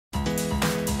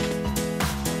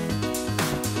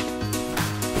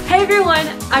Hey everyone,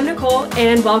 I'm Nicole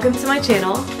and welcome to my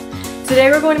channel.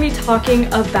 Today we're going to be talking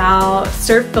about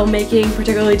surf filmmaking,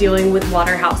 particularly dealing with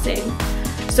water housing.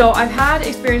 So I've had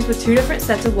experience with two different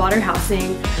sets of water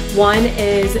housing. One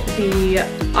is the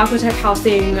Aquatech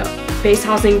housing, base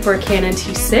housing for Canon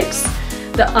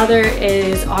T6. The other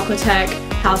is Aquatech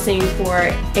housing for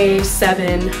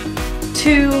A7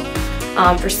 II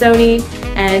for Sony.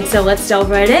 And so let's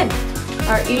delve right in.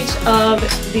 Are each of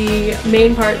the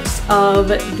main parts of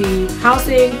the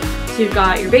housing. So you've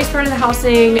got your base part of the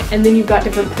housing, and then you've got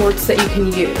different ports that you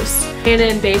can use.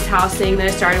 Canon base housing that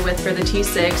I started with for the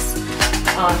T6.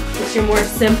 It's your more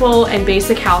simple and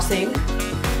basic housing.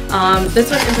 This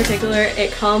one in particular,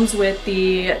 it comes with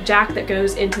the jack that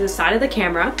goes into the side of the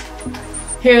camera.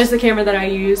 Here's the camera that I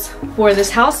use for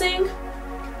this housing.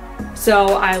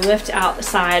 So I lift out the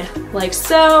side like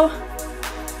so,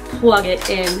 plug it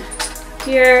in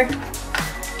here,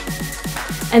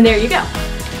 and there you go.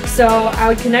 So I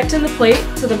would connect in the plate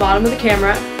to the bottom of the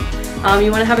camera.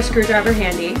 You want to have a screwdriver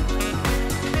handy,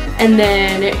 and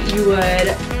then you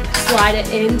would slide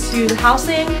it into the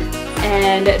housing,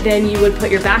 and then you would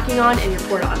put your backing on and your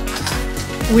port on.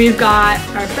 We've got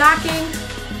our backing,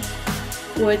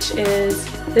 which is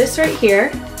this right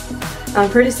here.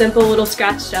 Pretty simple, little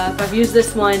scratched up. I've used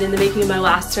this one in the making of my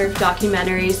last surf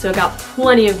documentary, so it got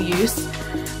plenty of use.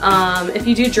 If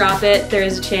you do drop it, there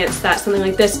is a chance that something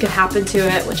like this could happen to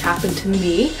it, which happened to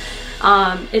me.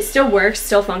 It still works,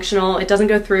 still functional. It doesn't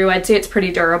go through. I'd say it's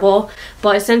pretty durable,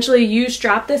 but essentially you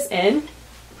strap this in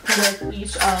with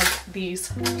each of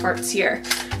these parts here.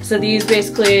 So these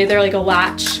basically, they're like a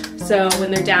latch. So when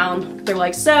they're down, they're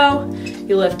like so.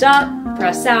 You lift up,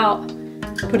 press out,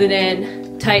 put it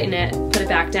in, tighten it, put it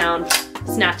back down,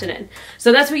 snatch it in.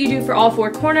 So that's what you do for all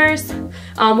four corners.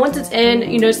 Once it's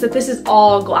in, you notice that this is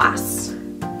all glass.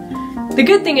 The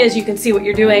good thing is you can see what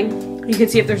you're doing. You can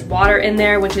see if there's water in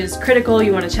there, which is critical.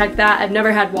 You want to check that. I've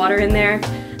never had water in there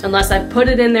unless I've put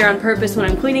it in there on purpose when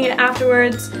I'm cleaning it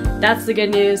afterwards. That's the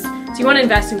good news. So you want to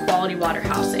invest in quality water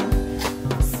housing.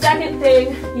 Second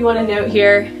thing you want to note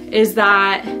here is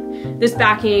that this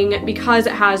backing, because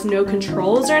it has no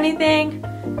controls or anything,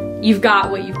 you've got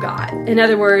what you've got. In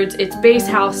other words, it's base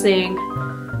housing,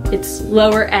 it's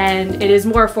lower end, it is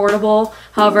more affordable.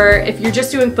 However, if you're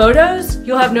just doing photos,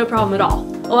 you'll have no problem at all.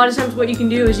 A lot of times what you can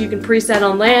do is you can preset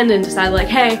on land and decide like,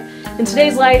 hey, in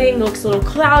today's lighting, it looks a little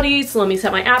cloudy, so let me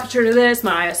set my aperture to this,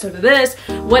 my ISO to this,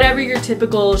 whatever your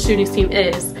typical shooting scheme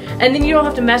is. And then you don't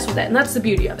have to mess with it, and that's the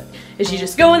beauty of it, is you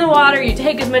just go in the water, you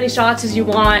take as many shots as you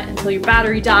want until your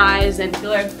battery dies, and you're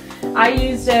like, I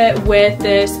used it with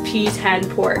this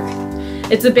P10 port.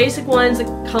 It's the basic ones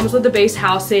that comes with the base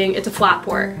housing. It's a flat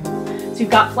port. So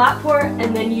you've got flat port,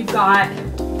 and then you've got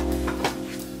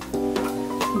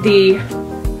the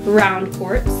round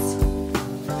ports,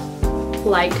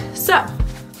 like so.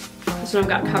 This one I've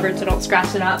got covered so don't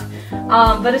scratch it up.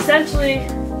 But essentially,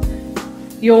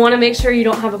 you'll want to make sure you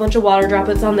don't have a bunch of water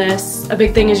droplets on this. A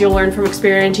big thing is you'll learn from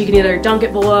experience. You can either dunk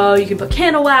it below, you can put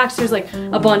candle wax, there's like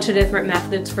a bunch of different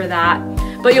methods for that.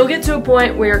 But you'll get to a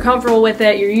point where you're comfortable with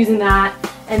it, you're using that,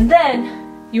 and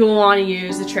then you will want to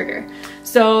use the trigger.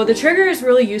 So the trigger is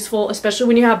really useful, especially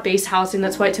when you have base housing.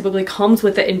 That's why it typically comes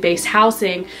with it in base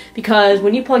housing, because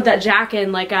when you plug that jack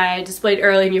in, like I displayed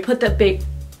earlier, and you put that big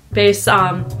base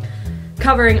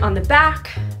covering on the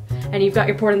back, and you've got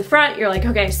your port in the front, you're like,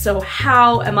 okay, so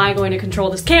how am I going to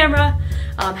control this camera?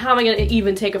 How am I going to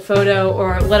even take a photo,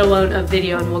 or let alone a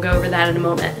video? And we'll go over that in a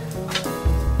moment.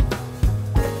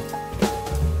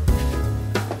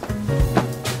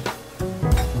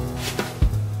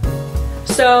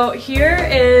 So here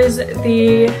is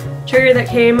the trigger that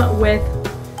came with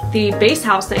the base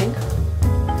housing.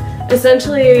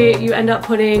 Essentially, you end up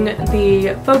putting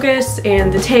the focus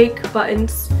and the take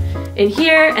buttons in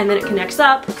here, and then it connects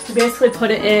up. You basically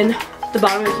put it in the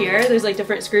bottom of here. There's like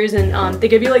different screws, and they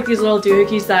give you like these little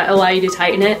doohickeys that allow you to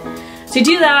tighten it. So you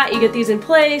do that, you get these in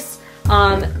place,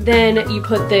 then you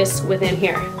put this within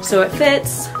here. So it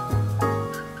fits.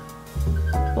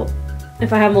 Well,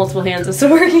 if I have multiple hands, this will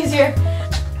work easier.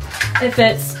 It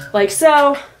fits like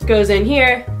so, goes in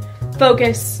here,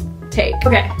 focus, take.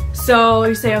 Okay, so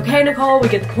you say, okay, Nicole, we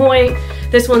get the point.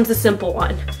 This one's the simple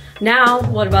one. Now,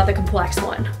 what about the complex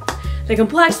one? The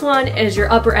complex one is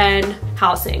your upper end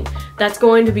housing. That's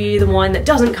going to be the one that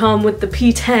doesn't come with the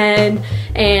P10,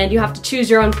 and you have to choose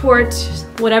your own port,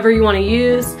 whatever you want to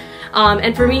use.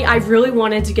 And for me, I really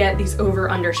wanted to get these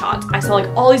over-under shots. I saw like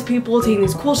all these people taking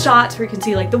these cool shots where you can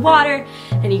see like the water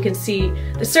and you can see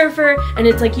the surfer, and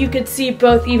it's like you could see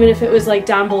both even if it was like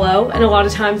down below. And a lot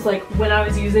of times, like when I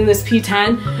was using this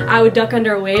P10, I would duck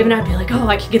under a wave and I'd be like, oh,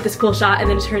 I could get this cool shot, and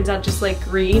then it turns out just like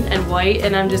green and white,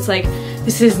 and I'm just like,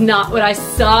 this is not what I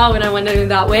saw when I went under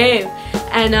that wave.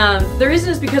 And the reason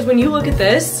is because when you look at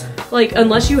this, like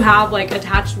unless you have like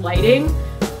attached lighting,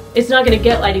 it's not gonna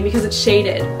get lighting because it's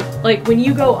shaded. Like when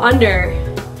you go under,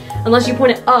 unless you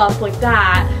point it up like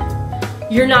that,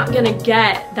 you're not gonna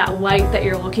get that light that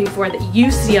you're looking for that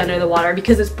you see under the water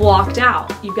because it's blocked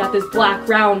out. You've got this black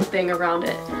round thing around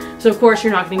it. So of course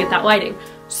you're not gonna get that lighting.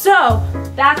 So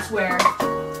that's where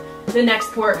the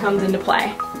next port comes into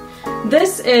play.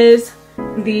 This is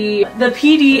the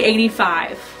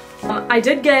PD85. I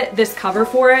did get this cover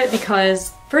for it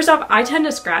because first off, I tend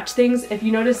to scratch things. If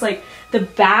you notice, like the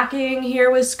backing here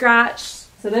was scratched,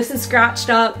 so this is scratched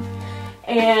up,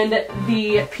 and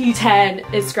the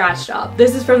P10 is scratched up.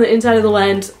 This is from the inside of the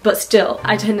lens, but still,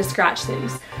 I tend to scratch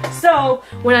things. So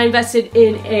when I invested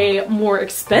in a more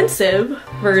expensive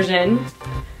version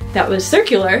that was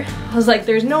circular, I was like,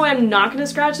 there's no way I'm not gonna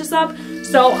scratch this up,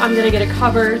 so I'm gonna get a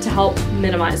cover to help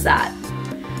minimize that.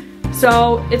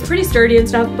 So it's pretty sturdy and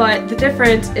stuff, but the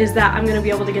difference is that I'm gonna be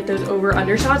able to get those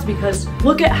over-under shots because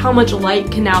look at how much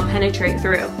light can now penetrate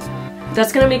through.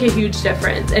 That's gonna make a huge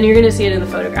difference, and you're gonna see it in the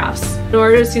photographs. In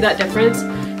order to see that difference,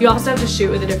 you also have to shoot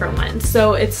with a different lens.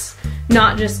 So it's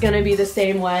not just gonna be the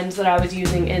same lens that I was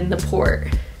using in the port,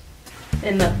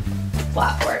 in the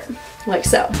flat port, like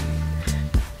so.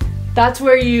 That's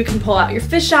where you can pull out your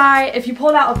fisheye. If you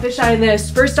pulled out a fisheye in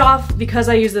this, first off, because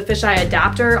I use the fisheye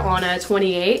adapter on a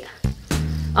 28,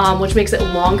 which makes it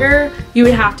longer, you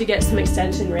would have to get some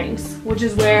extension rings, which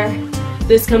is where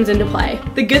this comes into play.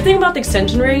 The good thing about the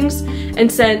extension rings, and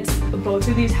since both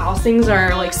of these housings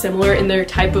are like similar in their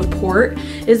type of port,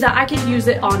 is that I could use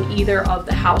it on either of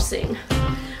the housing.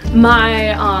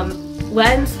 My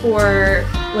lens for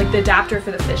like the adapter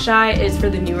for the fisheye is for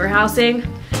the newer housing,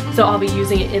 so I'll be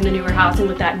using it in the newer housing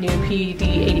with that new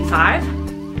PD85.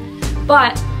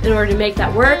 But in order to make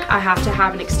that work, I have to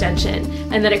have an extension.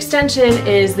 And that extension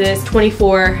is this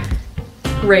 24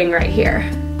 ring right here.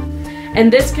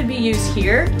 And this could be used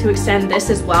here to extend this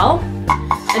as well.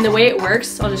 And the way it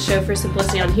works, I'll just show for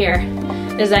simplicity on here,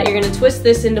 is that you're gonna twist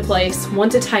this into place.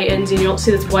 Once it tightens and you don't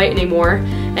see this white anymore,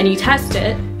 and you test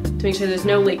it to make sure there's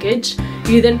no leakage,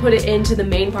 you then put it into the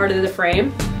main part of the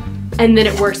frame, and then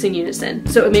it works in unison.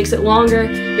 So it makes it longer,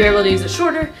 you're able to use it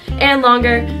shorter and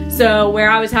longer. So where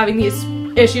I was having these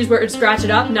issues where it would scratch it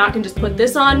up, now I can just put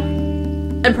this on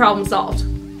and problem solved.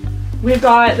 We've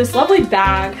got this lovely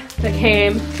bag that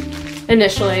came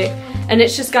initially, and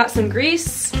it's just got some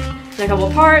grease and a couple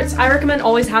of parts. I recommend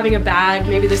always having a bag.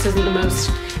 Maybe this isn't the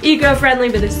most eco-friendly,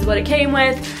 but this is what it came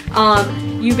with.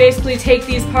 You basically take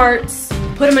these parts,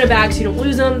 put them in a bag so you don't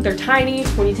lose them. They're tiny.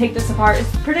 When you take this apart, it's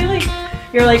particularly,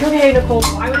 you're like, okay, Nicole,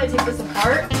 why would I take this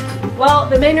apart? Well,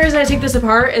 the main reason I take this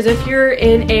apart is if you're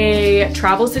in a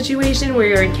travel situation where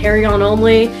you're in carry-on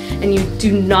only and you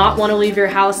do not want to leave your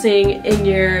housing in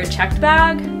your checked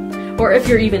bag, or if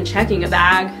you're even checking a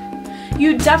bag,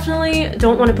 you definitely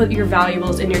don't want to put your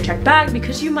valuables in your checked bag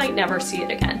because you might never see it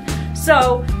again.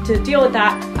 So to deal with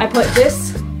that, I put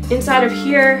this inside of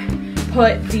here, I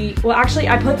put the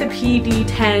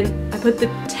PD10, I put the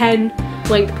 10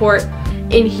 length port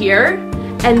in here,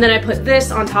 and then I put this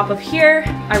on top of here.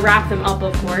 I wrap them up,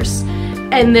 of course,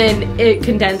 and then it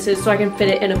condenses so I can fit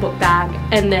it in a book bag,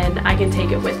 and then I can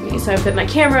take it with me. So I put my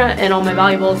camera and all my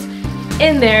valuables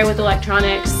in there with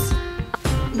electronics.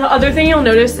 The other thing you'll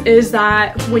notice is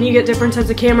that when you get different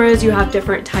types of cameras, you have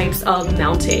different types of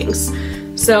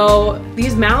mountings. So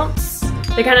these mounts,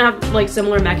 they kind of have like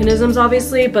similar mechanisms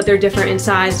obviously, but they're different in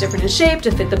size, different in shape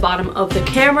to fit the bottom of the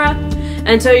camera.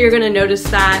 And so you're gonna notice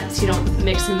that so you don't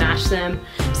mix and match them.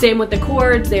 Same with the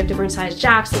cords, they have different size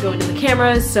jacks that go into the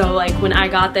cameras. So like when I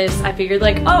got this, I figured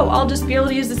like, oh, I'll just be able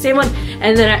to use the same one.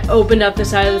 And then I opened up the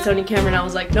side of the Sony camera and I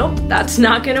was like, nope, that's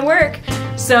not gonna work.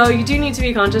 So you do need to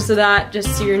be conscious of that,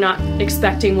 just so you're not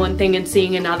expecting one thing and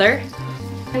seeing another.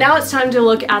 Now it's time to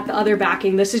look at the other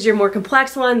backing. This is your more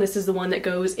complex one. This is the one that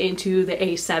goes into the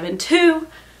A7 II.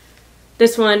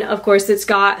 This one, of course, this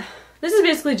is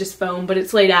basically just foam, but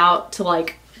it's laid out to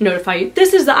like notify you,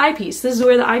 this is the eyepiece, this is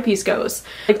where the eyepiece goes.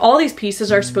 Like all these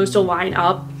pieces are supposed to line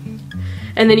up,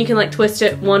 and then you can like twist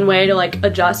it one way to like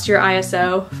adjust your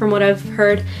ISO from what I've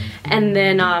heard, and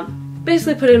then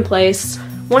basically put it in place.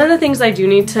 One of the things I do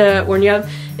need to warn you of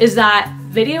is that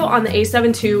video on the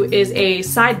A7 II is a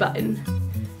side button.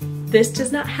 this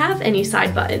does not have any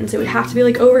side buttons. It would have to be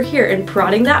like over here and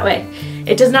prodding that way.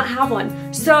 It does not have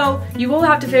one. So you will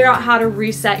have to figure out how to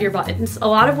reset your buttons. A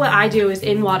lot of what I do is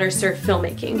in water surf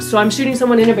filmmaking. So I'm shooting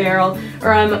someone in a barrel,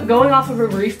 or I'm going off of a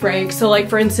reef break. So like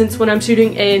for instance, when I'm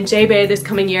shooting in J-Bay this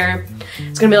coming year,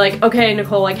 it's gonna be like, okay,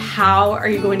 Nicole, like how are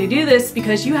you going to do this?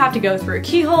 Because you have to go through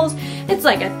keyholes. It's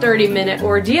like a 30-minute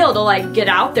ordeal to like get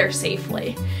out there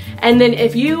safely. And then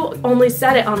if you only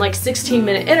set it on like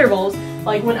 16-minute intervals,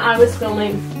 like when I was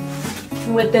filming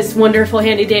with this wonderful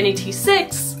handy dandy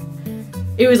T6,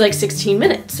 it was like 16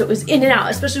 minutes. So it was in and out,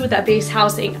 especially with that base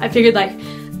housing. I figured like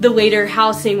the later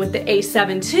housing with the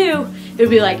A7 II, it would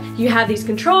be like, you have these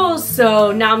controls,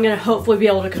 so now I'm gonna hopefully be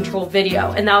able to control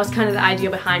video. And that was kind of the idea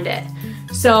behind it.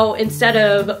 So instead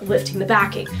of lifting the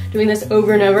backing, doing this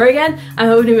over and over again, I'm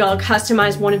hoping to be able to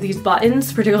customize one of these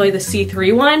buttons, particularly the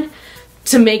C3 one,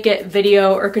 to make it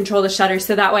video or control the shutter,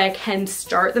 so that way I can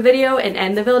start the video and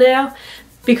end the video.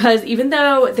 Because even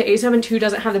though the A7 II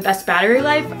doesn't have the best battery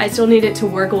life, I still need it to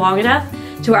work long enough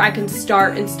to where I can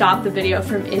start and stop the video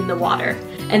from in the water.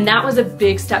 And that was a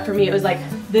big step for me. It was like,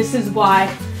 this is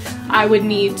why I would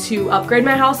need to upgrade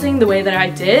my housing the way that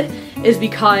I did, is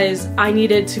because I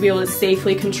needed to be able to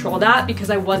safely control that,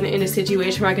 because I wasn't in a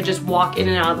situation where I could just walk in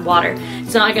and out of the water.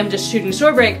 It's not like I'm just shooting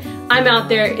shore break. I'm out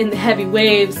there in the heavy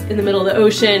waves in the middle of the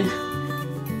ocean,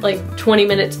 like 20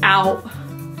 minutes out.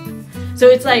 So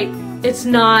it's like, it's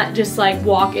not just like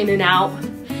walk in and out.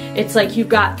 It's like you've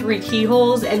got 3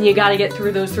 keyholes and you gotta get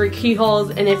through those 3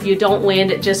 keyholes, and if you don't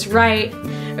land it just right,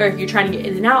 or if you're trying to get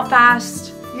in and out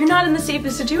fast, you're not in the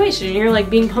safest situation. You're like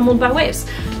being pummeled by waves.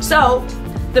 So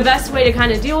the best way to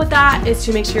kind of deal with that is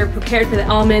to make sure you're prepared for the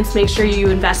elements, make sure you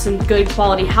invest in good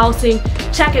quality housing,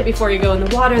 check it before you go in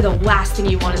the water. The last thing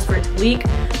you want is for it to leak.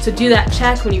 So do that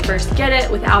check when you first get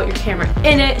it without your camera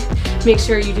in it. Make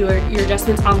sure you do your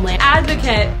adjustments on land.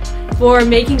 Advocate for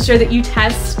making sure that you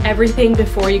test everything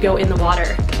before you go in the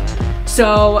water.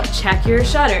 So check your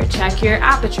shutter, check your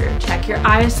aperture, check your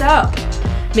ISO.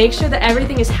 Make sure that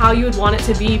everything is how you would want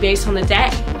it to be based on the day.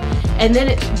 And then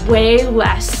it's way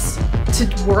less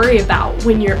to worry about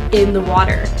when you're in the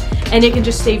water. And it can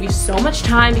just save you so much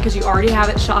time because you already have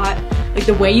it shot like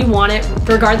the way you want it,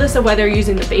 regardless of whether you're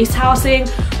using the base housing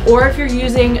or if you're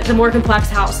using the more complex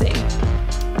housing.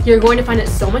 You're going to find it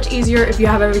so much easier if you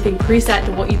have everything preset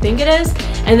to what you think it is.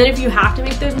 And then if you have to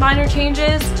make those minor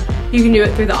changes, you can do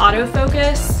it through the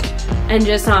autofocus and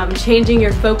just changing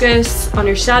your focus on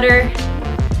your shutter.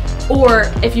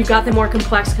 Or if you've got the more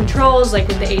complex controls, like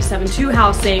with the A7 II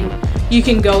housing, you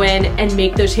can go in and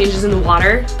make those changes in the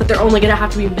water, but they're only gonna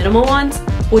have to be minimal ones,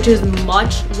 which is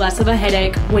much less of a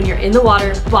headache when you're in the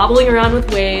water, bobbling around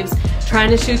with waves, trying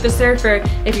to shoot the surfer.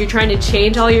 If you're trying to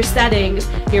change all your settings,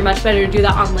 you're much better to do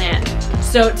that on land.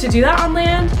 So to do that on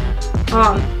land,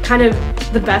 kind of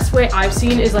the best way I've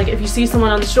seen is like if you see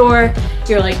someone on the shore,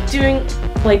 you're like doing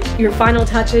like your final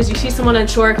touches, you see someone on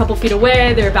shore a couple feet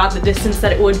away, they're about the distance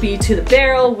that it would be to the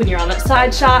barrel when you're on that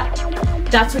side shot.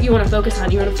 That's what you want to focus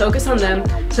on. You want to focus on them,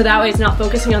 so that way it's not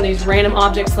focusing on these random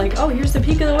objects like, oh, here's the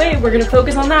peak of the wave, we're going to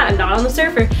focus on that and not on the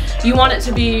surfer. You want it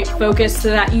to be focused so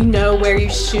that you know where you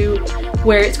shoot,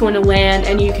 where it's going to land,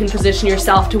 and you can position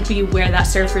yourself to be where that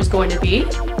surfer is going to be.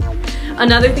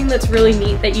 Another thing that's really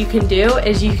neat that you can do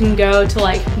is you can go to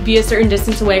like be a certain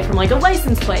distance away from like a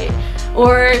license plate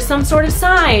or some sort of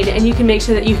sign, and you can make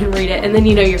sure that you can read it, and then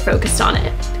you know you're focused on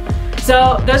it.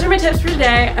 So those are my tips for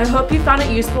today. I hope you found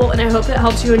it useful, and I hope it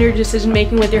helps you in your decision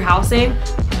making with your housing.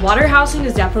 Water housing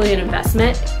is definitely an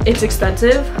investment. It's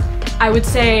expensive. I would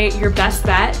say your best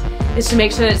bet is to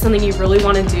make sure that it's something you really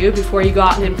want to do before you go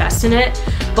out and invest in it.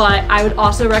 But I would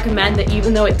also recommend that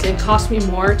even though it did cost me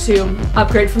more to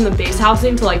upgrade from the base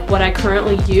housing to like what I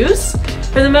currently use,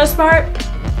 for the most part,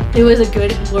 it was a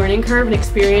good learning curve and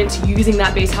experience using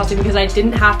that base housing, because I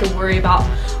didn't have to worry about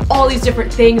all these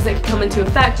different things that could come into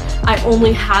effect. I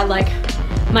only had like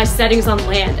my settings on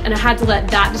land, and I had to let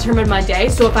that determine my day.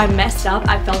 So if I messed up,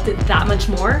 I felt it that much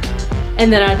more.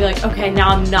 And then I'd be like, okay, now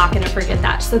I'm not gonna forget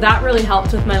that. So that really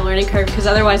helped with my learning curve, because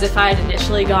otherwise if I had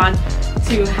initially gone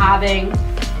to having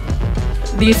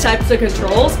these types of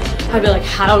controls, I'd be like,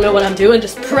 I don't know what I'm doing,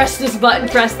 just press this button,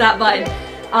 press that button.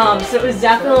 So it was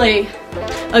definitely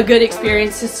a good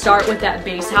experience to start with that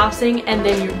base housing and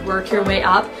then you work your way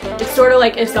up. It's sort of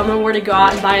like if someone were to go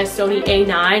out and buy a Sony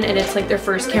A9 and it's like their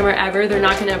first camera ever, they're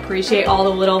not going to appreciate all the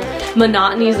little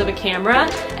monotonies of a camera,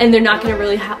 and they're not going to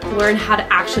really learn how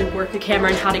to actually work the camera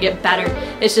and how to get better.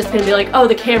 It's just going to be like, oh,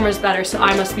 the camera's better, so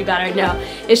I must be better. No,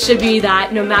 it should be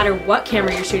that no matter what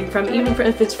camera you're shooting from, even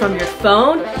if it's from your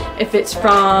phone, if it's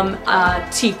from a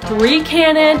T3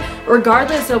 Canon,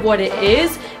 regardless of what it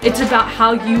is, it's about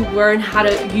how you learn how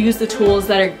to use the tools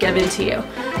that are given to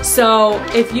you. So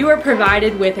if you are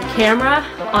provided with a camera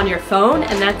on your phone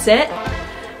and that's it,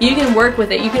 you can work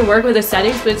with it. You can work with the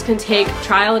settings, but it's going to take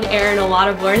trial and error and a lot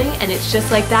of learning, and it's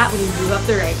just like that when you move up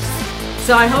the ranks.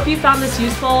 So I hope you found this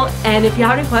useful, and if you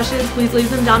have any questions, please leave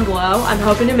them down below. I'm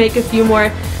hoping to make a few more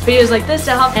videos like this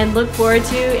to help, and look forward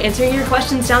to answering your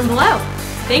questions down below.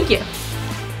 Thank you.